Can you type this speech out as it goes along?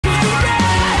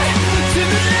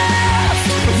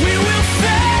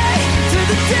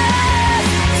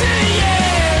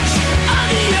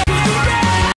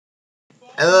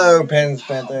Hello,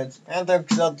 Panther. It's Panther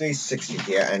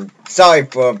 360 here, and sorry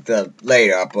for the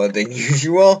later upload than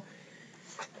usual.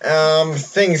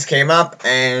 Things came up,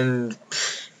 and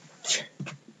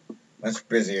I was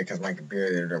busy because my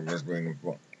computer was doing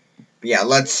before. But yeah,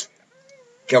 let's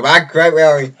go back right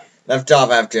where we left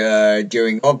off after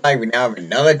doing oldbag. We now have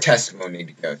another testimony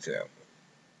to go through.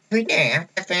 Every day after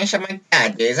I finish up my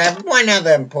dad days, I have one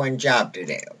other important job to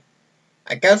do.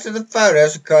 I go through the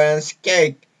photos recorded on the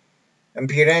security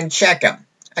computer and check them.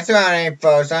 I throw out any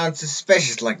photos that aren't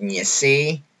suspicious looking, you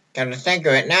see. Come to think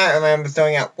of it, now I remember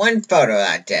throwing out one photo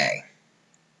that day.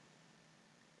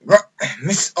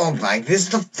 Miss Oldbag, this is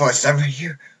the first I've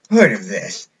heard of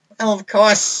this. Well, of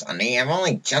course, Sonny, I've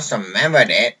only just remembered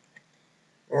it.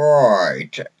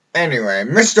 Right. Anyway,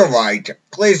 Mr. Wright,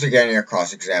 please begin your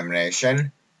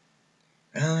cross-examination.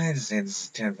 Well, I have to say this is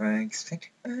terrifying.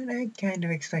 I kind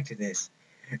of expected this.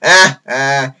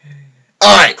 Alright!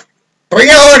 Bring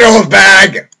out an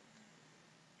oldbag!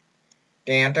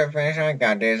 After finishing my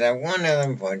god days, I have one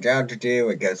other important job to do.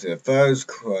 I go through the photos,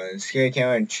 security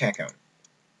camera, and check them.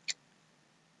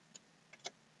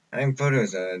 How many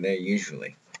photos are there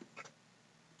usually?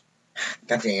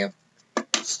 Goddamn.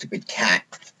 Stupid cat.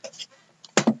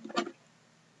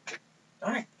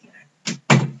 Alright.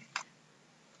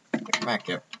 Get back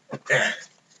up.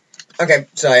 Okay,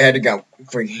 so I had to go.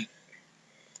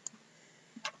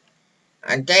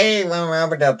 A day when we're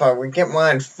over the park, we get more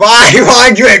than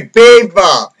 500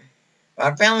 people!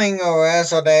 But filming over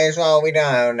rehearsal days, well, we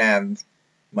don't have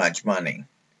much money.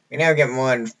 We never get more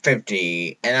than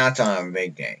 50, and that's on a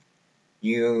big day.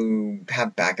 You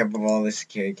have backup of all the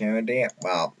security camera data?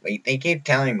 Well, they keep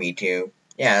telling me to.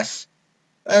 Yes.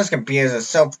 Those computers are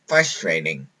so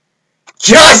frustrating.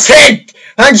 Just hit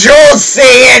Control-C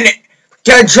and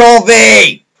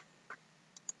Control-V!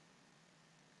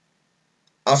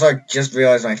 Also, I just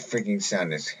realized my freaking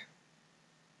sound isn't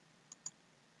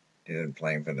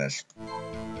playing for this.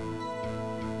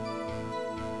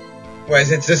 Was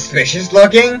it suspicious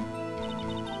looking?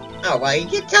 Oh, well, you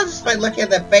can tell just by looking at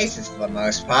their faces for the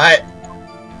most part.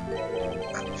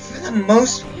 For the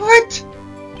most part?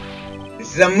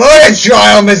 This is a murder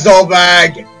trial, Miss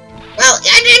Oldbag! Well,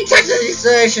 I didn't touch the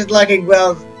suspicious looking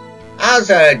girls.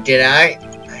 Also, did I?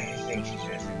 I think she's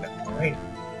missing the point.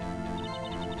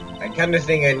 I come to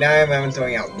think of it now, I remember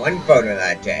throwing out one photo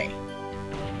that day.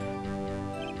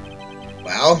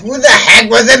 Well, who the heck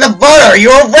was in the photo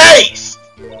you erased?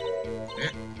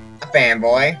 A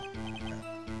fanboy.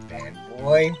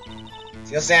 Fanboy?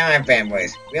 Still say I'm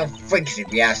fanboys. Real freaks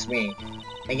if you ask me.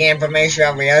 They get information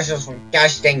on rehearsals from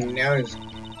gosh dang knows.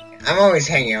 I'm always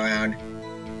hanging around.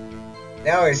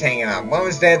 They're always hanging around. What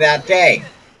was there that day?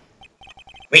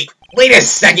 Wait a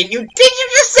second, did you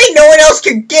just say no one else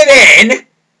could get in?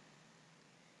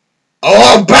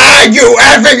 Oh, bag, you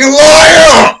effing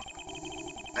liar!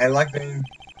 I like being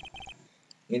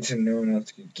into no one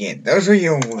else could get. Those were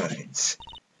your words.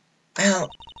 Well,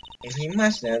 if you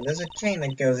must know, there's a train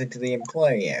that goes into the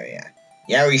employee area.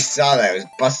 Yeah, we saw that. It was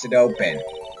busted open.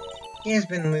 He has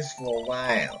been loose for a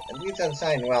while. It leads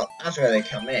outside, well, that's where they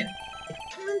come in. It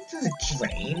comes to the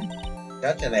train.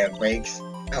 Don't they have brakes?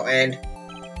 Oh, and?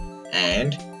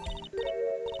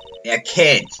 They're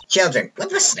kids, children,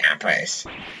 whippersnappers.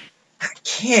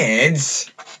 Kids?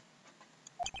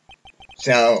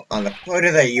 So, on the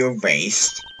photo that you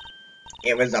erased,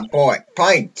 it was a boy,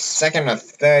 probably 2nd or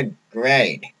 3rd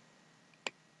grade.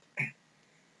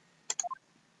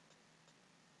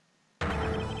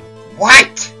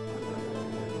 What?!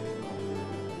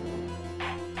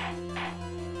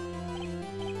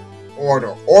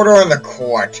 Order in the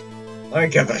court. Let me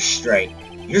get this straight.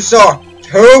 You saw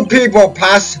 2 people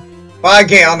pass by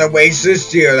gate on the way to the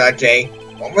studio that day.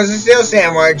 One was a steel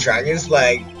samurai dragging his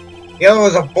leg. The other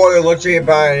was a boy who looked to be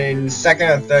about in 2nd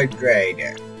or 3rd grade.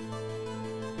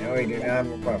 No, we do not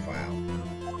have a profile.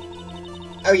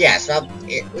 Oh yes, well,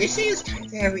 we see his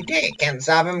type every day. Can't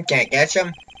stop him, can't catch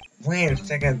him. Way in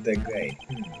 2nd or 3rd grade.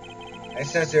 I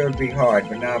said it would be hard,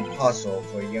 but not impossible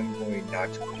for a young boy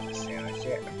not to understand.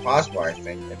 Impossible, I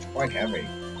think. It's quite heavy.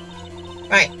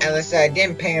 Right, as I said, I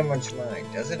didn't pay him much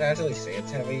mind. Does it actually say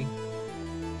it's heavy?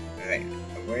 Alright.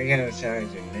 We're gonna charge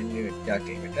and then do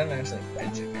ducting, but doesn't actually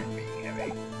mention it being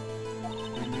heavy.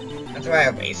 That's why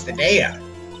I waste the data.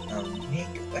 Nick,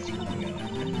 what's going on?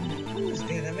 Who's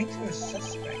there? That makes him a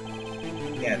suspect.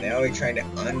 Yeah, they're always trying to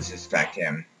unsuspect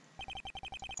him.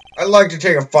 I'd like to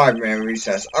take a 5-minute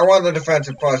recess. I want the defense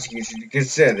and prosecution to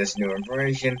consider this new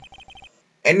information.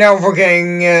 And now we're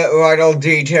getting vital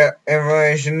detail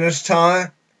information this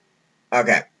time.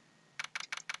 Okay.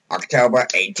 October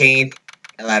 18th.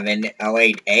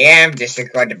 11:08 a.m.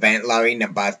 District Court Event Lobby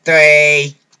number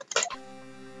 3.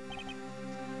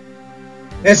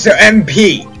 Mr.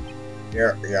 MP!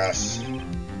 Yes.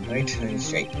 Let me tell you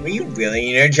straight. Were you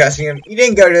really addressing him? You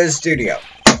didn't go to the studio.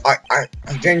 I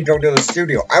didn't go to the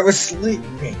studio. I was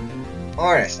sleeping.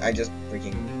 Honest, I just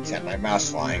freaking sent my mouse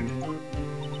flying.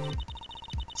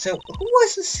 So, who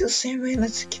was the Steel Samurai in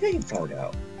that security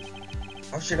photo?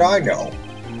 How should I know?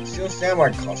 The Steel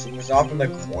Samurai costume was off in the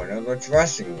corner of the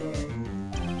dressing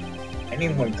room.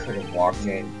 Anyone could have walked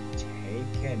in,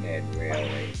 taken it,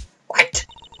 really. What?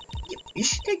 You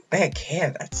should take back care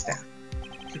of that stuff.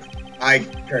 I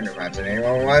couldn't imagine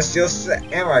anyone would want to Steel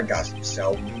Samurai costume,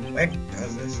 so where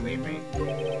does this leave me?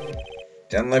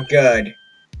 Doesn't look good.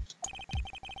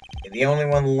 You're the only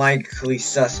one likely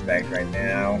suspect right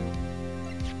now.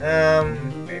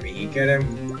 Maybe he could have.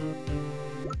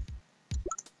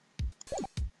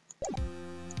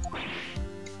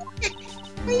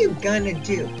 What are you gonna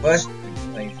do? First,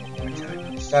 play for one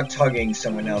time. Start tugging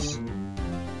someone else.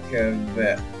 Could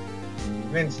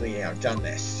eventually outdone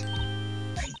this.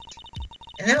 Right.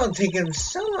 And that will take him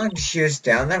so long to shoot us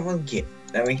down that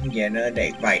we can get another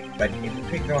date. Right, but if we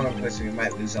pick the wrong person, we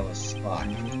might lose on the spot.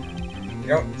 You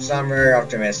don't sound very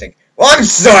optimistic. Well, I'm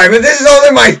sorry, but this is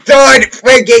only my 3rd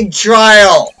freaking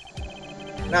trial!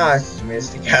 No, it's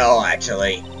mystical,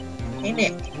 actually. Ain't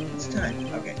it? It's time.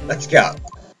 Okay, let's go.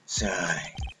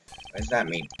 Sigh. What does that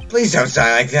mean? Please don't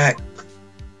sigh like that.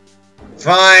 It's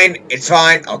fine. It's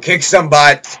fine. I'll kick some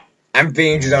butt. I'm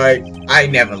being tonight. I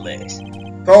never lose.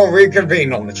 Call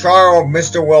reconvene on the trial of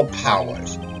Mr. Will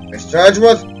Powers. Mr.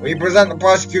 Edgeworth, we present the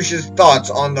prosecution's thoughts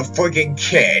on the freaking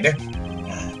kid.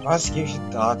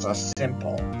 Prosecution thoughts are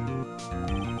simple.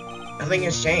 Nothing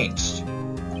has changed.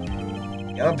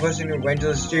 The other person who went to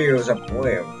the studio was a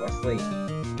boy of roughly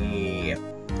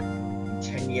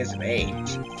 10 years of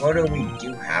age. The photo we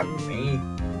do have may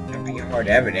not be hard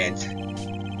evidence.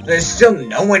 There's still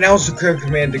no one else who could have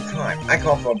committed the crime. I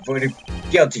call for a verdict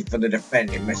guilty for the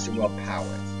defendant, Mr. Will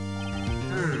Powers.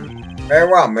 Very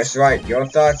well, Mr. Wright. Your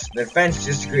thoughts? The defense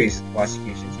disagrees with the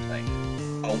prosecution's claim.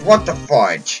 Oh, what the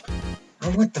fudge?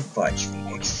 Oh, what the fudge,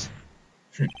 Phoenix?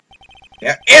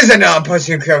 There is another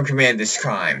person who could have committed this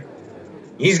crime.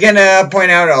 He's gonna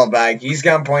point out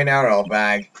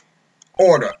oldbag.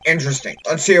 Order. Interesting.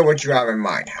 Let's hear what you have in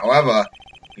mind. However,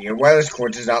 be aware this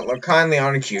court does not look kindly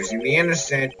on accusing the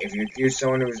innocent. If you accuse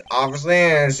someone who is obviously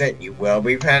innocent, you will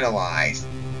be penalized.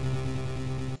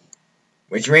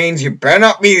 Which means you better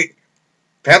not be...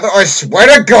 Panther, I swear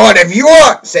to God, if you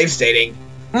are... Safe stating.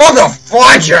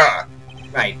 Motherfudger!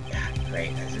 Right.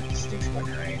 Great. As if the stakes went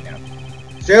high enough.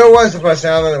 So who was the person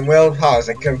other than Will Powers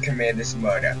that could have committed this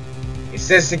murder? The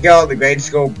assistant girl, the grade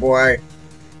school boy...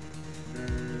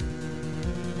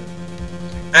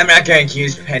 I'm not gonna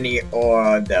accuse Penny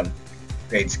or the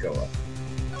grade schooler.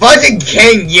 Fucking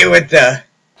king, you with the...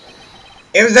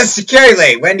 It was a security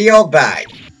lady, Wendy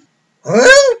Oldbag.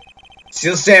 Huh?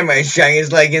 Steel Samurai is showing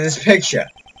his leg in this picture.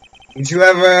 And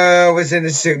whoever was in the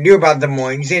suit knew about the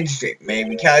morning's injury. Maybe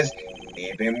because they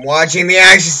had been watching the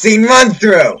action scene run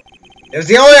through. It was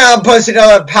the only other person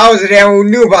that Powers there who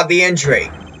knew about the injury.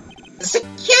 The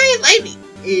security lady,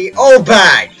 the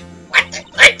Oldbag.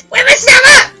 What? Where is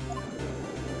that?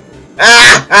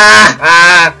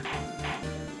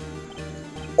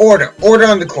 Order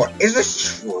on the court. Is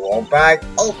this true, Oldbag?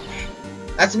 Oh,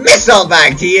 that's Miss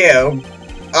Oldbag to you.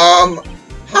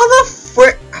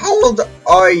 How old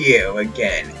are you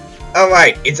again?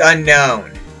 Alright, it's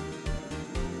unknown.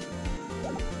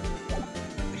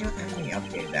 We don't have any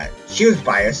update of that. She was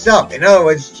by herself. In other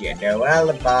words, she had no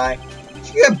alibi.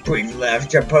 She had brief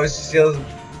left her post to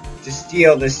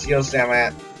steal the Steel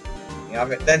Samurai.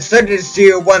 Then started to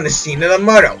steal the scene of the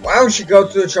murder. Why don't she go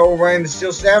through the trouble wearing the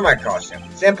Steel Samurai costume?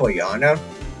 Simple, Your Honor.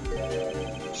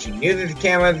 She knew that the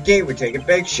camera at the gate would take a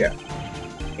picture.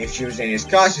 If she was in his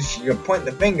costume, she could point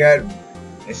the finger at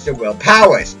Mr. Will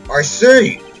Powers. I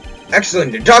see.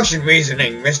 Excellent deduction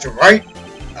reasoning, Mr. Wright.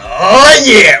 Oh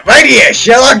yeah, right here,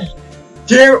 Sherlock.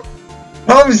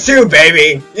 Holmes 2,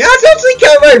 baby. Yeah, it's actually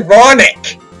kind of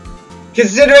ironic.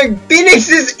 Considering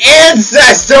Phoenix's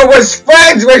ancestor was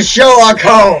friends with Sherlock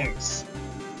Holmes!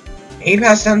 He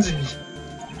passed down to...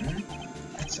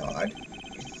 That's odd.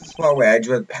 Is this spot where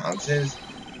Edgeworth pounces?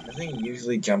 Doesn't he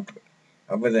usually jump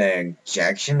over the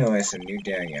injection or some new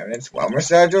daring evidence? Well,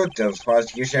 Mr. Edgeworth, does the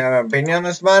prosecution have an opinion on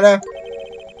this matter?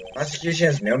 Prosecution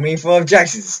has no meaningful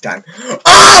objections this time.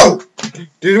 Oh!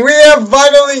 Did we have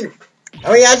finally...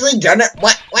 Have we actually done it?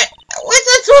 What's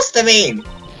that supposed to mean?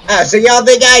 Oh, so y'all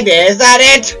think I did, is that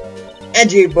it?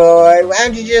 Edgy boy, why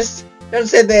don't you just don't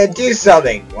sit there and do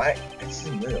something? What? That's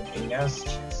a little thing else.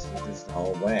 Just the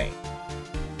whole way.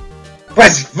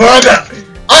 Press further!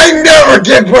 I never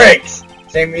get breaks!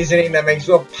 Same reasoning that makes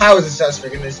Will Powers a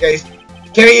suspect in this case.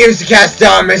 Can we use the cast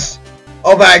Thomas?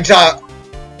 Oldbag talk.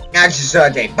 Not just a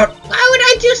day. But why would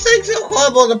I do something so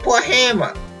horrible to poor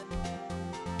Hammer?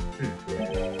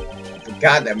 I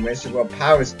forgot that Mr. Will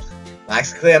Powers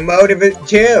lacks clear motive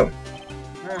too.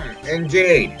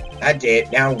 Indeed. That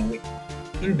did. Now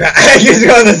I just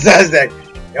go to the suspect.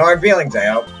 No hard feelings, I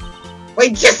hope.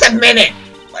 Wait just a minute!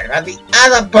 What about the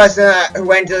other person who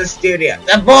went to the studio?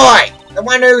 The boy! The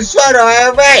one whose photo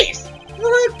I erased! You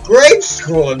were at grade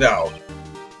school, though.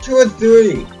 2 or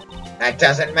 3. That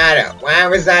doesn't matter. When I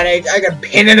was that age, I could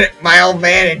pin it my old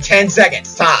man in 10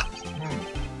 seconds, tops.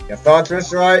 Your thoughts,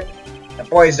 Mr. Wright? That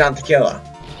boy is not the killer.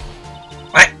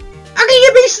 What? How can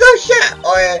you be so sure?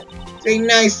 Or be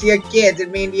nice to your kids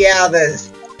and mean to the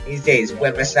others? These days,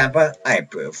 whippersnapper, I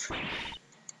approve.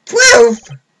 Proof?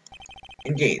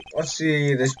 Indeed. Let's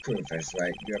see this proof is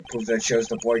right. You have proof that shows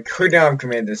the boy could not have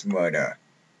committed this murder.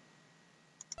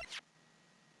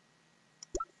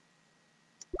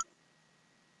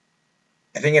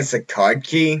 I think it's the card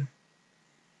key.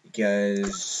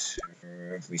 Because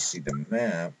if we see the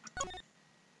map,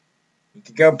 you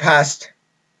could go past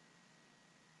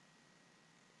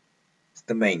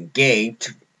the main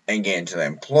gate and get into the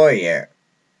employee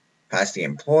past the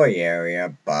employee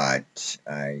area, but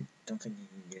I don't think you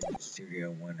can get into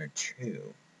Studio 1 or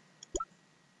 2.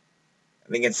 I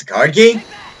think it's the card key?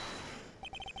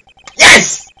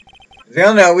 Yes! We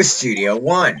all know it was Studio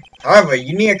 1. However,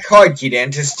 you need a card key to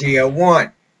enter Studio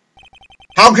 1.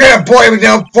 How can a boy with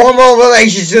no formal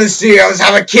relations to the studios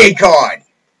have a key card?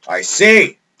 I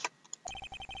see.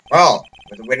 Well,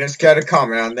 with the witness care to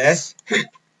comment on this?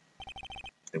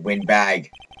 The windbag.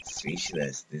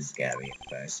 Speechless. This is gotta be a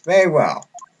first. Very well.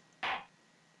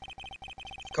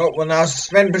 Court will now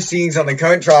suspend proceedings on the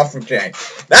current trial from today.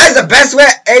 That is the best way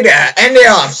to end it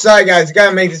off. Sorry guys,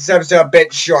 gotta make this episode a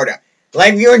bit shorter.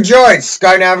 Like if you enjoyed,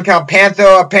 subscribe to have account Panther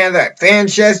or Panther. Fan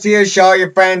shares here, show all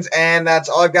your friends, and that's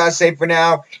all I've got to say for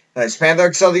now. That's Panther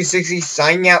XLD60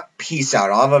 signing out. Peace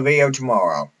out. I'll have a video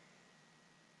tomorrow.